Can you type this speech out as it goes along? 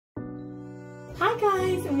Hi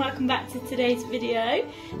guys, and welcome back to today's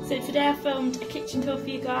video. So today I filmed a kitchen tour for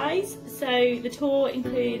you guys. So the tour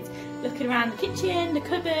includes looking around the kitchen, the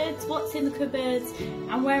cupboards, what's in the cupboards,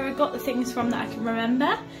 and where I got the things from that I can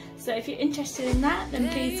remember. So if you're interested in that, then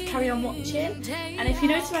please carry on watching. And if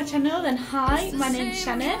you're new to my channel, then hi, my name's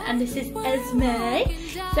Shannon and this is Esme.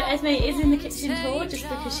 So Esme is in the kitchen tour just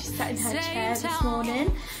because she sat in her chair this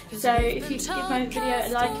morning. So if you could give my video a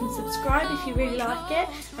like and subscribe if you really like it,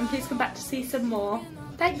 and please come back to see some more.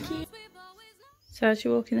 Thank you. So as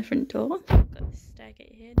you walk in the front door, I've got this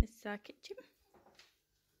stairgate here, this is our kitchen.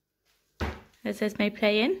 There's Esme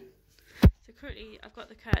playing. So currently I've got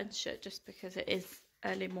the curtains shut just because it is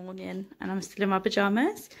early morning and I'm still in my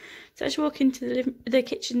pyjamas. So as you walk into the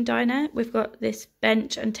kitchen diner, we've got this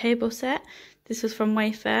bench and table set. This was from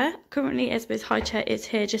Wayfair. Currently Esme's high chair is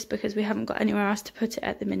here just because we haven't got anywhere else to put it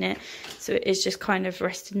at the minute, so it is just kind of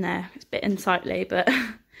resting there. It's a bit unsightly, but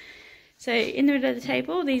so in the middle of the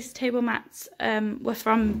table, these table mats were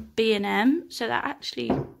from B&M, so they're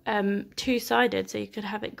actually two-sided, so you could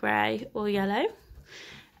have it grey or yellow.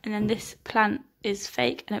 And then this plant is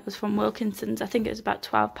fake and it was from Wilkinson's. I think it was about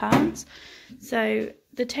 £12. So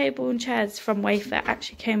the table and chairs from Wayfair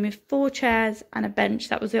actually came with 4 chairs and a bench.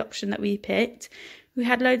 That was the option that we picked. We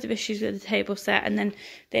had loads of issues with the table set, and then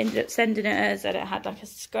they ended up sending it us and it had like a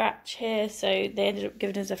scratch here, so they ended up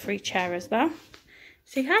giving us a free chair as well.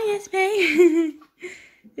 Say hi, Esme.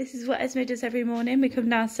 This is what Esme does every morning. We come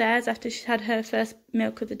downstairs after she's had her first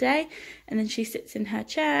milk of the day, and then she sits in her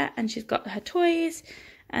chair and she's got her toys.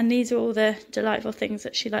 And these are all the delightful things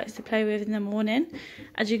that she likes to play with in the morning.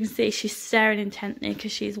 As you can see, she's staring intently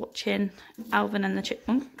because she's watching Alvin and the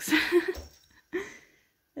Chipmunks.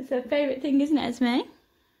 That's her favourite thing, isn't it, Esme?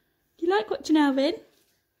 You like watching Alvin?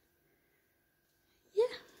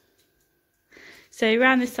 Yeah. So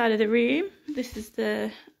around this side of the room, that's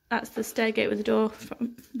the stairgate with the door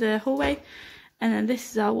from the hallway. And then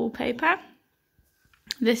this is our wallpaper.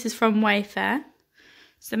 This is from Wayfair.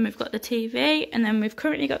 So then we've got the TV, and then we've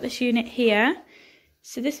currently got this unit here.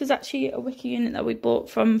 So this was actually a wicker unit that we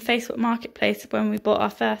bought from Facebook Marketplace when we bought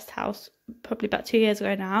our first house, probably about 2 years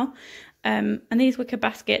ago now. And these wicker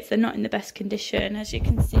baskets, they're not in the best condition. As you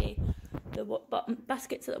can see, the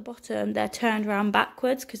baskets at the bottom, they're turned around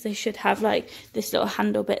backwards because they should have like this little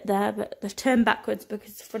handle bit there, but they've turned backwards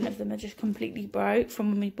because the front of them are just completely broke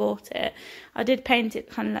from when we bought it. I did paint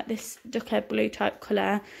it kind of like this duck-egg blue type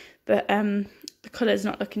colour, but the colour's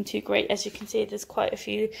not looking too great. As you can see, there's quite a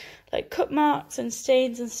few like cut marks and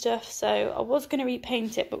stains and stuff, so I was going to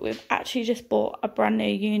repaint it, but we've actually just bought a brand new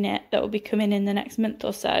unit that will be coming in the next month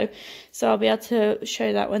or so, so I'll be able to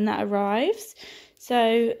show that when that arrives.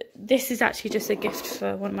 So this is actually just a gift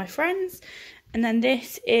for one of my friends, and then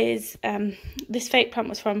this is this fake plant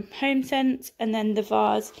was from HomeSense, and then the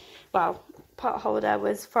vase, well, pot holder,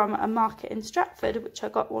 was from a market in Stratford which I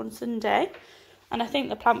got one Sunday. And I think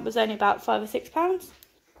the plant was only about £5 or £6.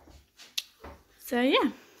 So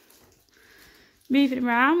yeah. Moving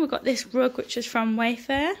around, we've got this rug which is from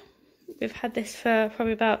Wayfair. We've had this for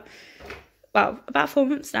probably about 4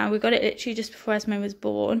 months now. We got it literally just before Esme was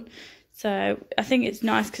born. So I think it's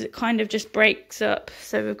nice because it kind of just breaks up.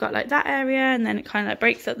 So we've got like that area, and then it kind of like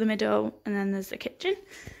breaks up the middle, and then there's the kitchen.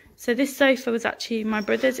 So this sofa was actually my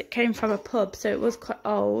brother's. It came from a pub, so it was quite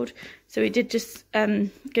old. So we did just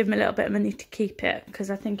give him a little bit of money to keep it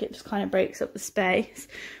because I think it just kind of breaks up the space.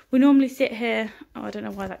 We normally sit here. Oh, I don't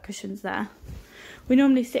know why that cushion's there. We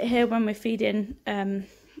normally sit here when we're feeding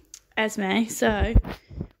Esme. So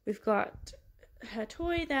we've got her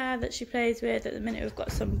toy there that she plays with. At the minute we've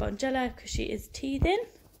got some Bonjela because she is teething.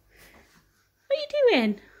 What are you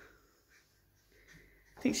doing?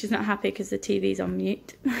 I think she's not happy because the TV's on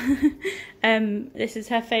mute. This is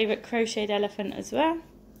her favourite crocheted elephant as well.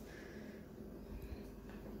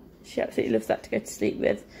 She absolutely loves that to go to sleep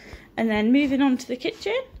with. And then moving on to the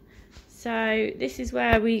kitchen. So this is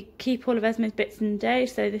where we keep all of Esme's bits in the day.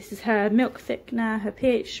 So this is her milk thickener, her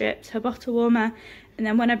pH strips, her bottle warmer. And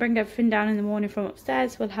then when I bring everything down in the morning from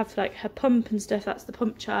upstairs, we'll have like her pump and stuff. That's the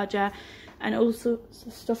pump charger. And also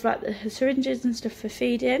stuff like her syringes and stuff for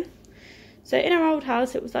feeding. So in our old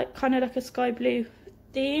house, it was like kind of like a sky blue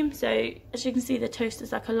theme. So as you can see, the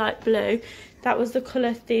toaster's like a light blue. That was the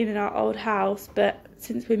colour theme in our old house, but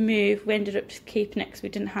since we moved, we ended up just keeping it because we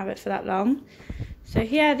didn't have it for that long. So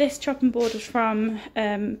here, this chopping board was from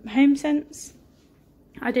HomeSense.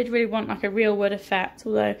 I did really want like a real wood effect,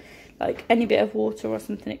 although like any bit of water or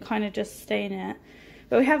something, it kind of just stain it.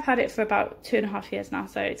 But we have had it for about 2.5 years now,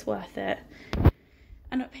 so it's worth it.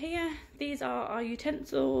 And up here, these are our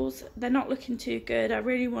utensils. They're not looking too good. I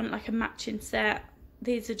really want like a matching set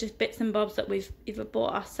these are just bits and bobs that we've either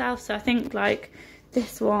bought ourselves. So I think like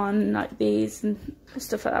this one, like these and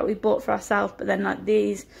stuff like that we bought for ourselves, but then like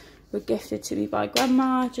these were gifted to me by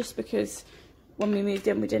Grandma, just because when we moved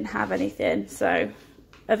in we didn't have anything. So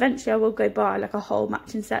eventually I will go buy like a whole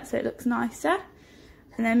matching set so it looks nicer.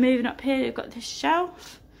 And then moving up here, we've got this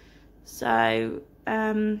shelf. So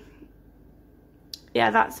yeah,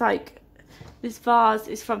 that's like, this vase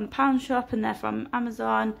is from the pound shop and they're from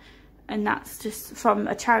Amazon, and that's just from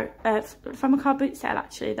a from a car boot sale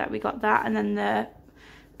actually that we got that. And then the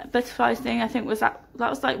butterflies thing, I think was that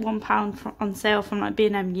was like £1 on sale from like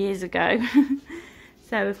B&M years ago.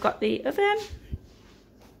 So we've got the oven.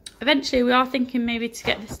 Eventually we are thinking maybe to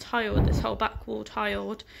get this tiled, this whole back wall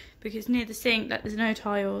tiled, because near the sink like there's no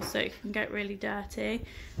tiles, so it can get really dirty,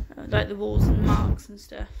 like the walls and marks and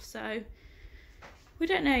stuff. So we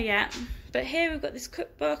don't know yet. But here we've got this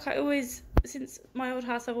cookbook. I always, since my old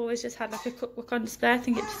house, I've always just had like a cookbook on display. I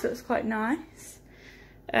think it just looks quite nice.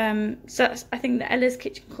 So that's, I think, the Ella's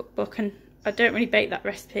Kitchen Cookbook, and I don't really bake that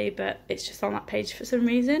recipe, but it's just on that page for some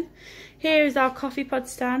reason. Here is our coffee pod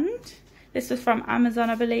stand. This was from Amazon,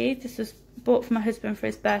 I believe. This was bought for my husband for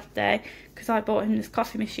his birthday, because I bought him this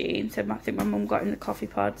coffee machine, so I think my mum got him the coffee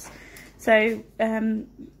pods. So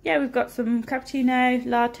yeah, we've got some cappuccino,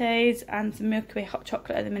 lattes and some Milky Way hot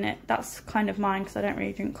chocolate at the minute. That's kind of mine because I don't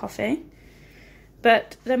really drink coffee.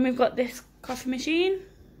 But then we've got this coffee machine.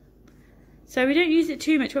 So we don't use it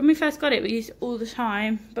too much. When we first got it, we used it all the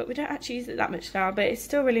time, but we don't actually use it that much now. But it's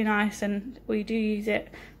still really nice, and we do use it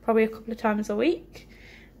probably a couple of times a week.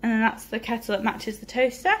 And then that's the kettle that matches the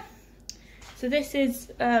toaster. So this is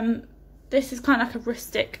kind of like a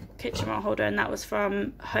rustic kitchen roll holder, and that was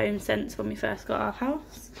from Home Sense when we first got our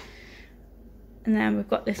house. And then we've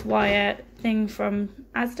got this wire thing from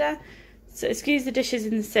Asda. So excuse the dishes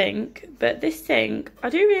in the sink, but this sink, I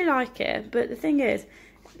do really like it, but the thing is,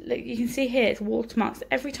 look, you can see here it's watermarks.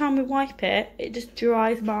 Every time we wipe it, it just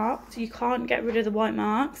dries marks. You can't get rid of the white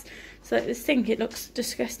marks. So like this sink, it looks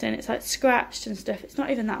disgusting. It's like scratched and stuff. It's not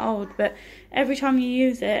even that old, but every time you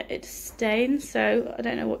use it, it stains. So I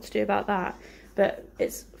don't know what to do about that, but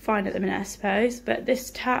it's fine at the minute, I suppose. But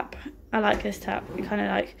this tap, I like this tap. You kind of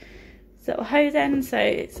like this little hose end, so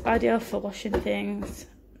it's ideal for washing things.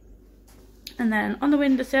 And then on the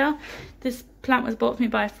windowsill, this plant was bought for me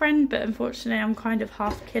by a friend, but unfortunately I'm kind of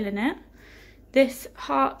half killing it. This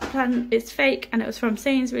heart plant is fake, and it was from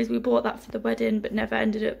Sainsbury's. We bought that for the wedding but never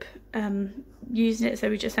ended up using it, so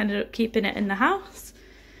we just ended up keeping it in the house.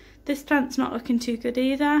 This plant's not looking too good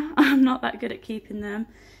either. I'm not that good at keeping them.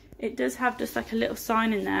 It does have just like a little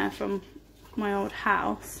sign in there from my old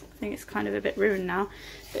house. I think it's kind of a bit ruined now,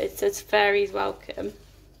 but it says fairies welcome.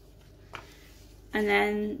 And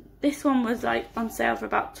then this one was like on sale for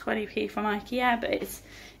about 20p from IKEA, but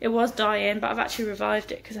it was dying, but I've actually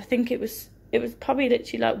revived it because I think it was probably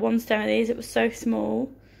literally like one stem of these. It was so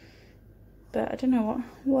small, but I don't know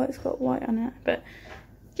what it's got white on it. But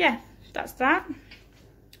yeah, that's that.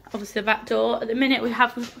 Obviously the back door. At the minute we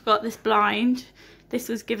have got this blind. This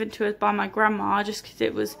was given to us by my grandma just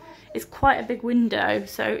because it's quite a big window,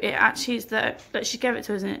 so it actually is that she gave it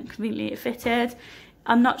to us and conveniently it fitted.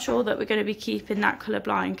 I'm not sure that we're going to be keeping that colour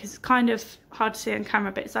blind because it's kind of hard to see on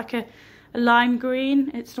camera, but it's like a lime green.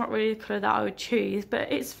 It's not really the colour that I would choose,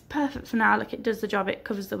 but it's perfect for now. Like, it does the job. It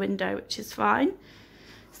covers the window, which is fine.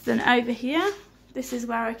 So then over here, this is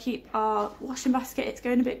where I keep our washing basket. It's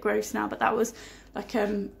going a bit gross now, but that was like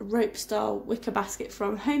a rope style wicker basket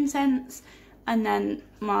from Home Sense. And then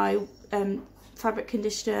my fabric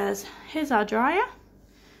conditioners. Here's our dryer.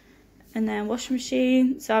 And then washing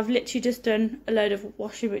machine. So I've literally just done a load of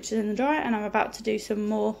washing which is in the dryer, and I'm about to do some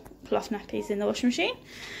more cloth nappies in the washing machine.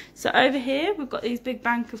 So over here we've got these big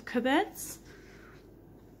bank of cupboards.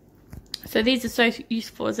 So these are so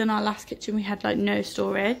useful, as in our last kitchen we had like no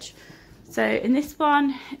storage. So in this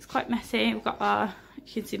one it's quite messy. We've got our,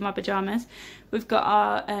 you can see my pyjamas. We've got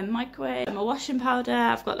our microwave, my washing powder.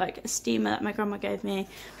 I've got like a steamer that my grandma gave me,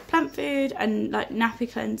 plant food, and like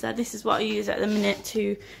nappy cleanser. This is what I use at the minute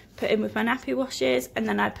to put in with my nappy washes, and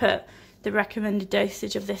then I put the recommended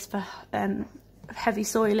dosage of this for heavy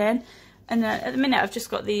soiling. And then at the minute I've just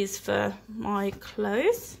got these for my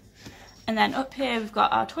clothes. And then up here we've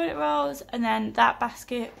got our toilet rolls, and then that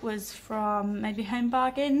basket was from maybe Home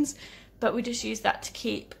Bargains, but we just use that to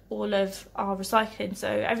keep all of our recycling. So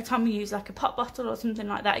every time we use like a pop bottle or something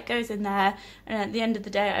like that, it goes in there, and at the end of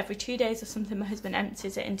the day, every 2 days or something, my husband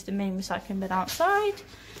empties it into the main recycling bin outside.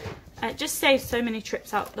 It just saves so many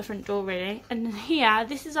trips out the front door really. And here,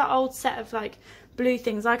 this is our old set of like blue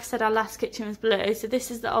things. Like I said, our last kitchen was blue, so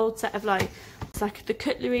this is the old set of like, it's like the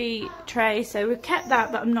cutlery tray, so we've kept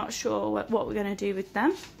that, but I'm not sure what we're going to do with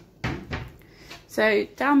them. So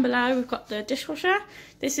down below we've got the dishwasher.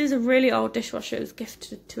 This is a really old dishwasher. It was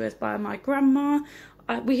gifted to us by my grandma.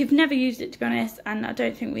 We have never used it, to be honest, and I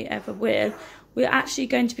don't think we ever will. We're actually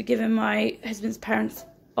going to be giving my husband's parents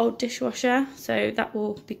old dishwasher, so that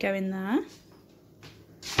will be going there.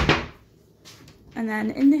 And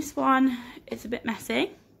then in this one, it's a bit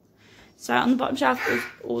messy. So on the bottom shelf is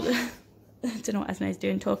all the, I don't know what Esme's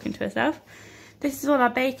doing, talking to herself. This is all our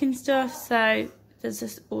baking stuff, so there's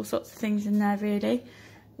just all sorts of things in there really.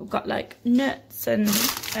 We've got like nuts and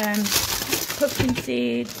pumpkin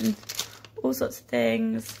seeds and all sorts of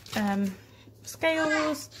things.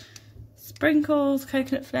 Scales, sprinkles,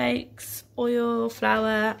 coconut flakes, oil,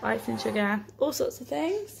 flour, icing sugar, all sorts of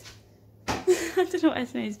things. I don't know what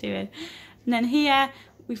Esme's doing. And then here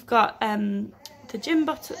we've got the gin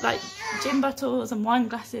bottles and wine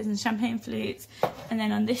glasses and champagne flutes. And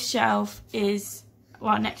then on this shelf is,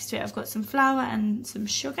 well, next to it I've got some flour and some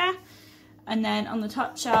sugar. And then on the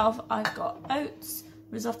top shelf I've got oats,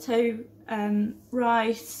 risotto,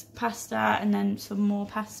 rice, pasta, and then some more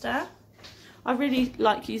pasta. I really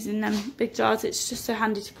like using them big jars. It's just so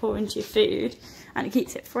handy to pour into your food and it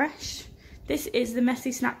keeps it fresh. This is the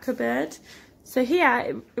messy snack cupboard. So here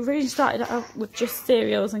it really started out with just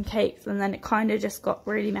cereals and cakes, and then it kind of just got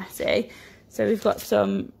really messy. So we've got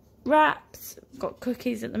some wraps, we've got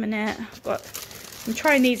cookies at the minute, I'm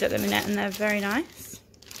trying these at the minute and they're very nice.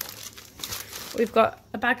 We've got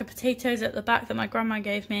a bag of potatoes at the back that my grandma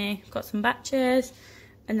gave me, got some batches,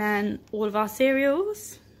 and then all of our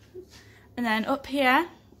cereals. And then up here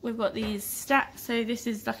we've got these stacks. So this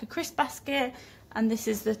is like a crisp basket, and this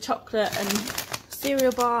is the chocolate and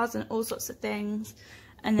cereal bars and all sorts of things.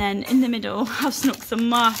 And then in the middle I've snuck some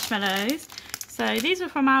marshmallows. So these were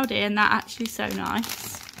from Aldi and they're actually so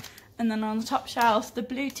nice. And then on the top shelf, the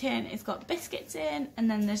blue tin has got biscuits in, and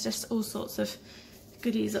then there's just all sorts of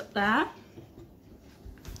goodies up there.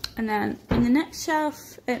 And then in the next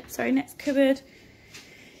shelf, next cupboard,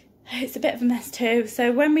 it's a bit of a mess too.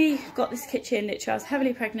 So when we got this kitchen, literally I was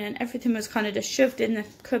heavily pregnant, everything was kind of just shoved in the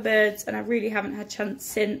cupboards, and I really haven't had a chance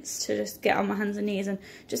since to just get on my hands and knees and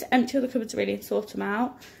just empty all the cupboards really and sort them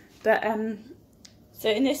out. But so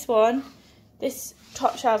in this one, this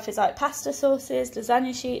top shelf is like pasta sauces,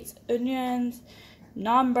 lasagna sheets, onions,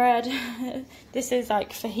 naan bread. This is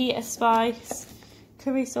like fajita spice,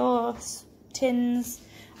 curry sauce, tins.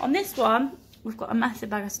 On this one, we've got a massive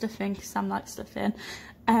bag of stuffing because Sam likes stuffing.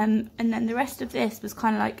 And then the rest of this was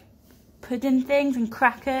kind of like pudding things and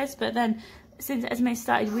crackers. But then since Esme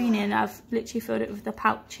started weaning, I've literally filled it with the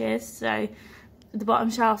pouches. So the bottom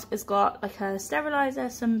shelf has got like a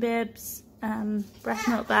steriliser, some bibs, breast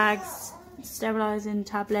milk bags, sterilising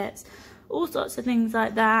tablets, all sorts of things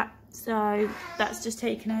like that. So that's just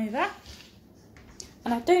taken over.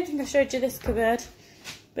 And I don't think I showed you this cupboard,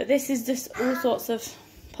 but this is just all sorts of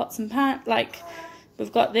pots and pans. Like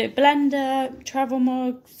we've got the blender, travel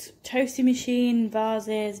mugs, toasting machine,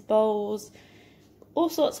 vases, bowls, all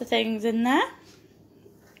sorts of things in there.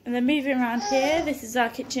 And then moving around here, this is our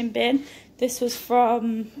kitchen bin. This was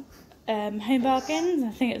from Home Bargains. I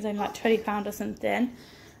think it was only like £20 or something.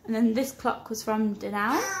 And then this clock was from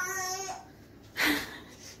Denal.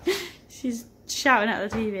 She's shouting at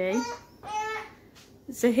the TV.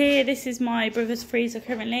 So here, this is my brother's freezer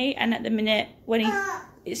currently, and at the minute,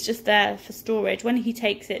 it's just there for storage. When he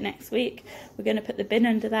takes it next week, we're going to put the bin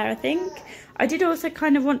under there, I think. I did also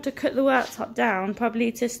kind of want to cut the worktop down,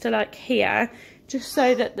 probably just to like here, just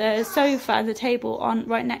so that the sofa and the table aren't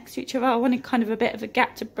right next to each other. I wanted kind of a bit of a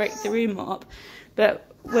gap to break the room up, but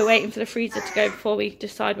we're waiting for the freezer to go before we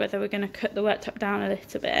decide whether we're going to cut the worktop down a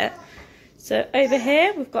little bit. So over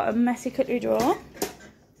here, we've got a messy cutlery drawer,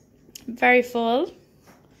 very full.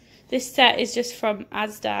 This set is just from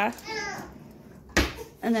Asda.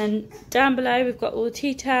 And then down below, we've got all the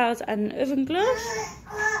tea towels and oven gloves.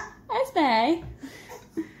 Esme.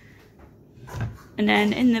 And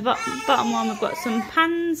then in the bottom one, we've got some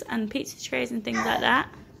pans and pizza trays and things like that.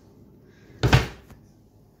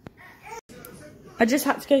 I just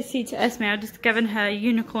had to go see to Esme. I've just given her a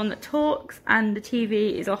unicorn that talks, and the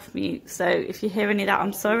TV is off mute. So if you hear any of that,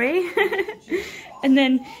 I'm sorry. And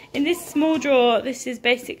then in this small drawer, this is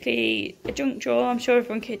basically a junk drawer. I'm sure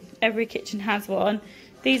every kitchen has one.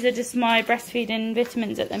 These are just my breastfeeding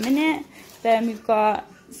vitamins at the minute. Then we've got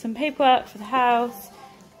some paperwork for the house.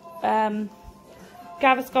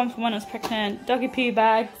 Gaviscon from when I was pregnant. Doggy poo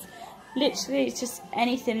bags. Literally, it's just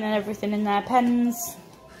anything and everything in there. Pens,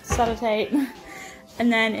 sellotape.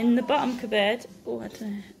 And then in the bottom cupboard, oh, I don't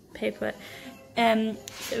know, paperwork. So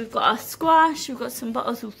we've got our squash, we've got some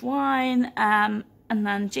bottles of wine, and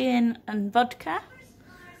then gin and vodka.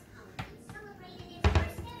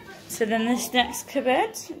 So then this next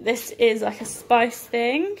cupboard, this is like a spice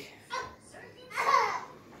thing.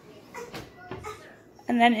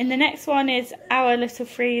 And then in the next one is our little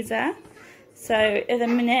freezer. So at the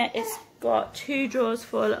minute it's got 2 drawers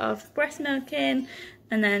full of breast milk in,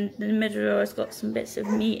 and then the middle drawer has got some bits of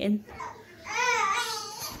meat in.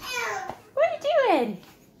 What are you doing?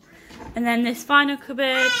 And then this final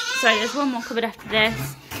cupboard, sorry, there's one more cupboard after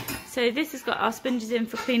this. So this has got our sponges in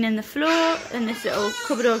for cleaning the floor, and this little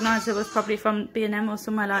cupboard organiser was probably from B&M or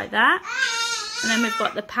somewhere like that. And then we've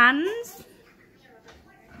got the pans.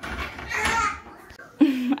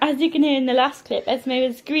 As you can hear in the last clip, Esme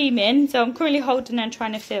was screaming, so I'm currently holding her and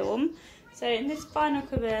trying to film. So in this final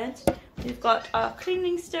cupboard, we've got our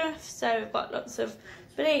cleaning stuff, so we've got lots of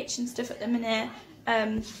bleach and stuff at the minute.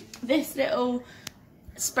 This little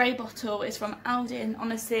spray bottle is from Aldi, and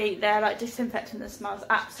honestly, they're like disinfectant that smells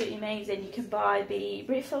absolutely amazing. You can buy the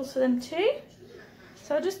refills for them too.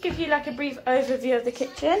 So I'll just give you like a brief overview of the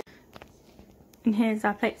kitchen. And here's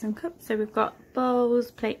our plates and cups. So we've got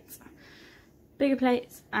bowls, plates, bigger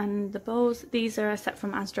plates, and the bowls. These are a set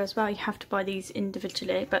from Asda as well. You have to buy these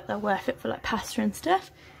individually, but they're worth it for like pasta and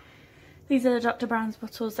stuff. These are the Dr. Brown's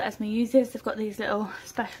bottles that Esme uses. They've got these little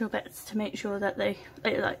special bits to make sure that they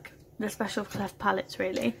like the special cleft palettes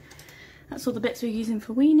really. That's all the bits we're using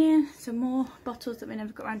for weaning. Some more bottles that we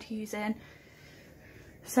never got around to using.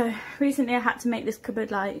 So recently I had to make this cupboard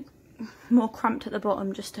like more cramped at the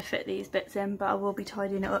bottom just to fit these bits in, but I will be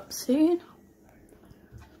tidying it up soon.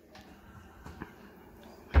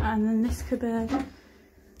 And then this cupboard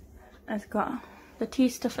has got the tea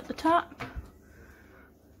stuff at the top,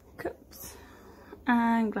 cups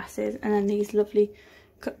and glasses, and then these lovely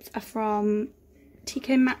cups are from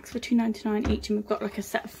TK Maxx for £2.99 each, and we've got like a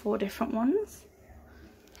set of 4 different ones.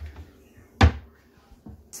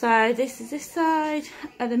 So this is this side.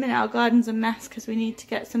 At the minute our garden's a mess because we need to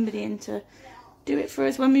get somebody in to do it for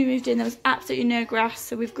us. When we moved in there was absolutely no grass,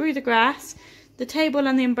 so we've grew the grass. The table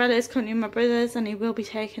and the umbrella is currently my brother's, and he will be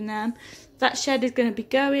taking them. That shed is going to be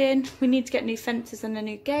going. We need to get new fences and a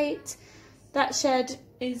new gate. That shed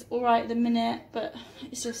is alright at the minute, but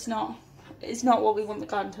it's just not, it's not what we want the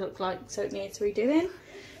garden to look like, so it needs redoing.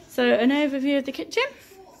 So an overview of the kitchen.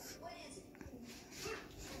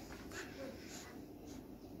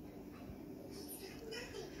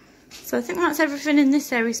 So I think that's everything in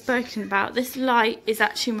this area spoken about. This light is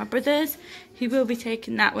actually my brother's. He will be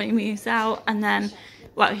taking that when he moves out, and then,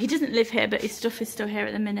 well, he doesn't live here, but his stuff is still here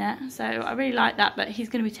at the minute. So I really like that, but he's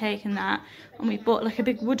going to be taking that. And we bought like a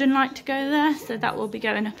big wooden light to go there, so that will be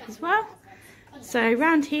going up as well. So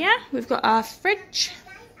around here, we've got our fridge.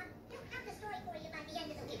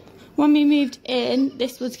 When we moved in,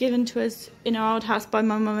 this was given to us in our old house by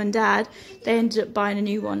my mum and dad. They ended up buying a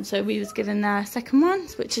new one, so we was given their second one,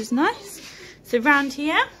 which is nice. So around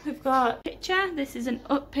here, we've got a picture. This is an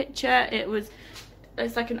up picture.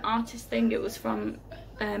 It's like an artist thing. It was from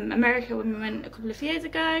America when we went a couple of years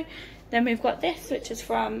ago. Then we've got this, which is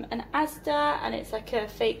from an Asda, and it's like a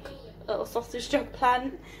fake little sausage dog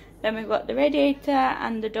plant. Then we've got the radiator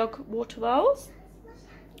and the dog water bowls.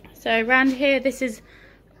 So around here, this is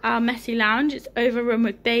our messy lounge. It's overrun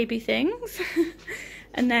with baby things.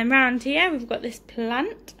 And then round here we've got this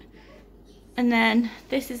plant, and then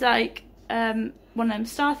this is like one of them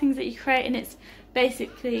star things that you create, and it's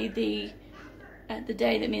basically the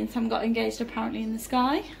day that me and Sam got engaged, apparently, in the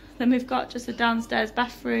sky. Then we've got just a downstairs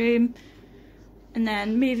bathroom, and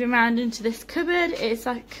then moving around into this cupboard, it's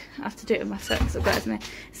like, I have to do it with my foot because I've got it, isn't it?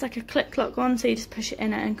 It's like a click clock one, so you just push it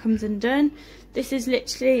in and it comes undone. This is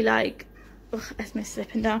literally like, ugh, Esme's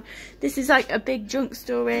slipping down. This is like a big junk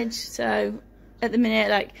storage. So at the minute,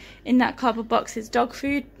 like in that cardboard box is dog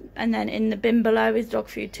food, and then in the bin below is dog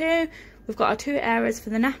food too. We've got our 2 areas for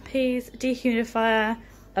the nappies, a dehumidifier,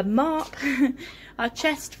 a mop, our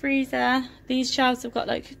chest freezer. These shelves have got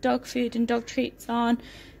like dog food and dog treats on.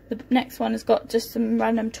 The next one has got just some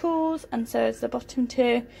random tools, and so is the bottom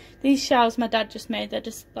 2. These shelves my dad just made. They're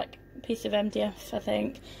just like a piece of MDF, I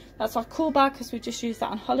think. That's our cool bag because we just used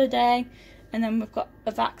that on holiday. And then we've got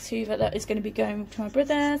a Vax Hoover that is going to be going to my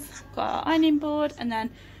brother's. We've got our ironing board, and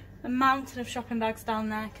then a mountain of shopping bags down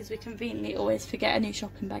there because we conveniently always forget a new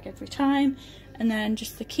shopping bag every time. And then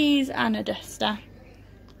just the keys and a duster.